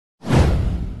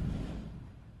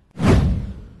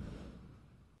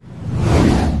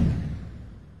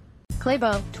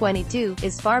Klaebo, 22,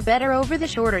 is far better over the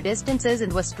shorter distances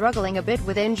and was struggling a bit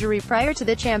with injury prior to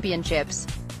the championships.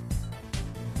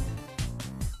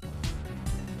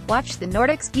 Watch the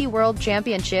Nordic Ski World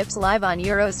Championships live on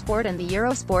Eurosport and the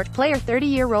Eurosport Player.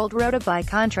 30-year-old Roethe, by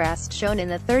contrast, shone in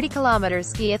the 30-kilometer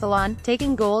skiathlon,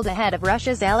 taking gold ahead of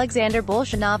Russia's Alexander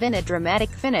Bolshunov in a dramatic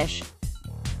finish.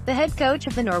 The head coach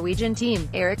of the Norwegian team,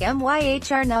 Eirik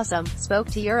Myhr Nossum, spoke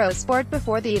to Eurosport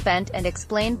before the event and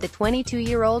explained the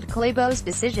 22-year-old Klaebo's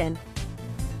decision.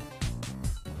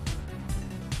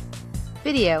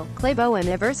 Video, Klaebo and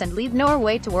Ivers and lead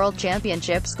Norway to World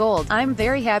Championships gold. I'm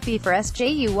very happy for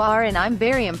SJUR and I'm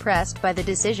very impressed by the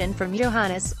decision from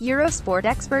Johannes. Eurosport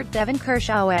expert Devon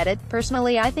Kershaw added,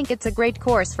 personally I think it's a great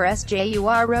course for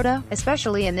SJUR Roethe,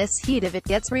 especially in this heat if it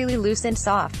gets really loose and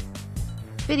soft.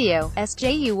 Video,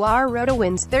 SJUR Roethe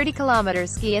wins 30-kilometer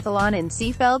skiathlon in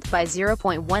Seefeld by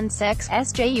 0.1 seconds.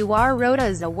 SJUR Roethe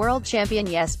is a world champion,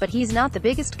 yes, but he's not the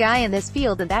biggest guy in this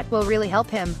field and that will really help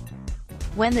him.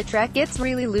 When the track gets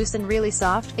really loose and really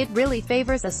soft, it really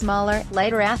favors a smaller,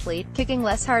 lighter athlete, kicking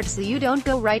less hard so you don't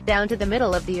go right down to the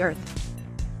middle of the earth.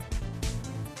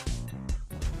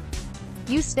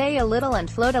 You stay a little and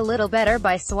float a little better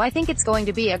so I think it's going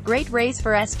to be a great race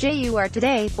for SJUR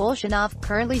today. Bolshunov,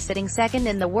 currently sitting second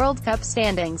in the World Cup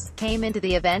standings, came into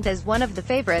the event as one of the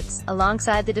favorites,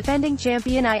 alongside the defending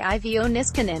champion Iivo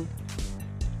Niskanen.